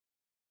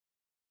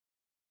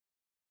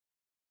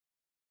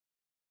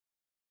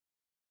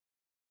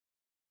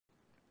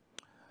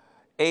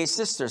A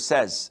sister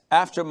says,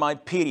 after my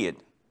period,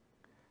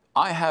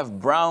 I have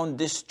brown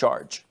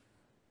discharge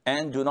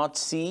and do not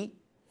see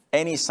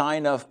any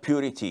sign of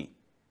purity,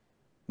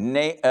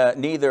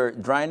 neither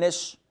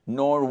dryness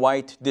nor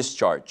white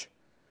discharge.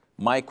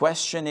 My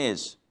question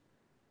is,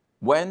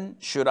 when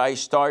should I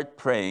start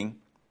praying,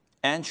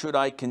 and should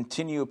I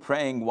continue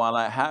praying while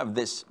I have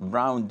this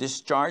brown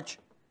discharge?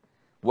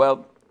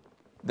 Well,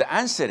 the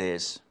answer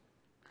is,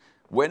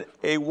 when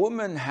a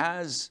woman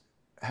has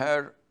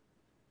her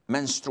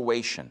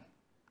menstruation,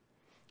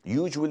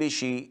 usually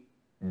she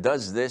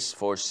does this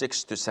for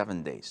 6 to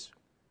 7 days,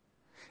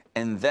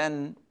 and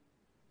then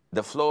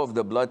the flow of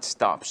the blood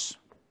stops.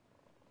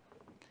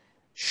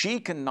 She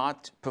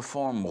cannot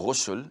perform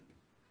ghusl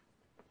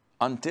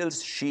until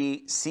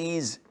she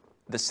sees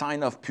the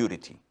sign of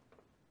purity.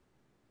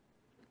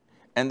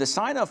 And the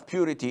sign of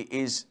purity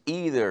is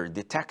either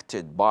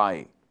detected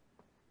by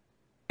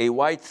a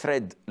white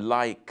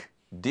thread-like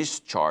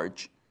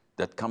discharge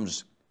that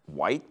comes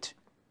white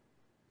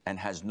and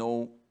has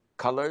no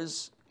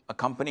colors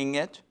accompanying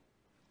it,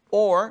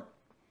 or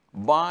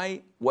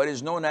by what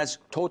is known as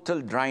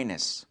total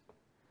dryness.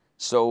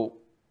 So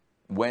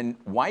when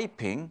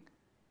wiping,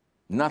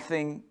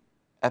 nothing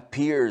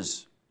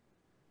appears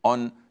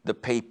on the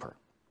paper.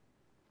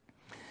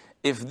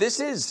 If this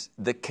is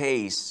the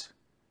case,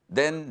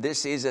 then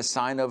this is a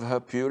sign of her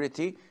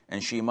purity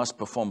and she must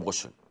perform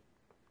ghusl.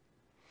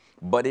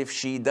 But if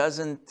she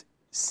doesn't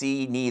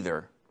see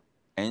neither,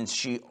 and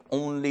she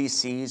only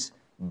sees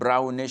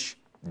brownish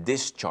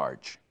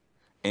discharge,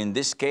 in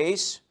this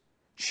case,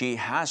 she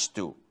has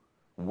to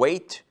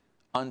wait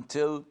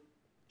until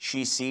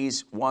she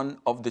sees one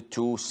of the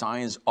two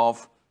signs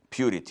of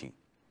purity.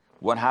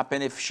 What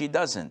happens if she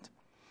doesn't?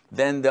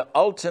 Then the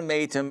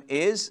ultimatum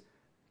is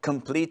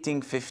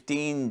completing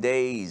 15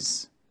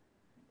 days.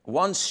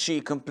 Once she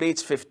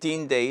completes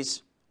 15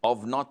 days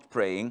of not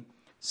praying,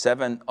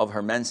 7 of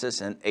her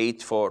menses and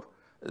 8 for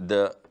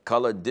the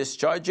colored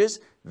discharges,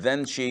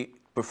 then she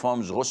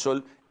performs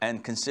ghusl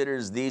and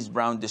considers these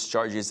brown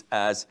discharges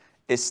as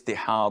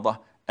istihada,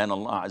 and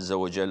Allah Azza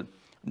wa Jal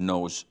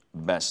knows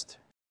best.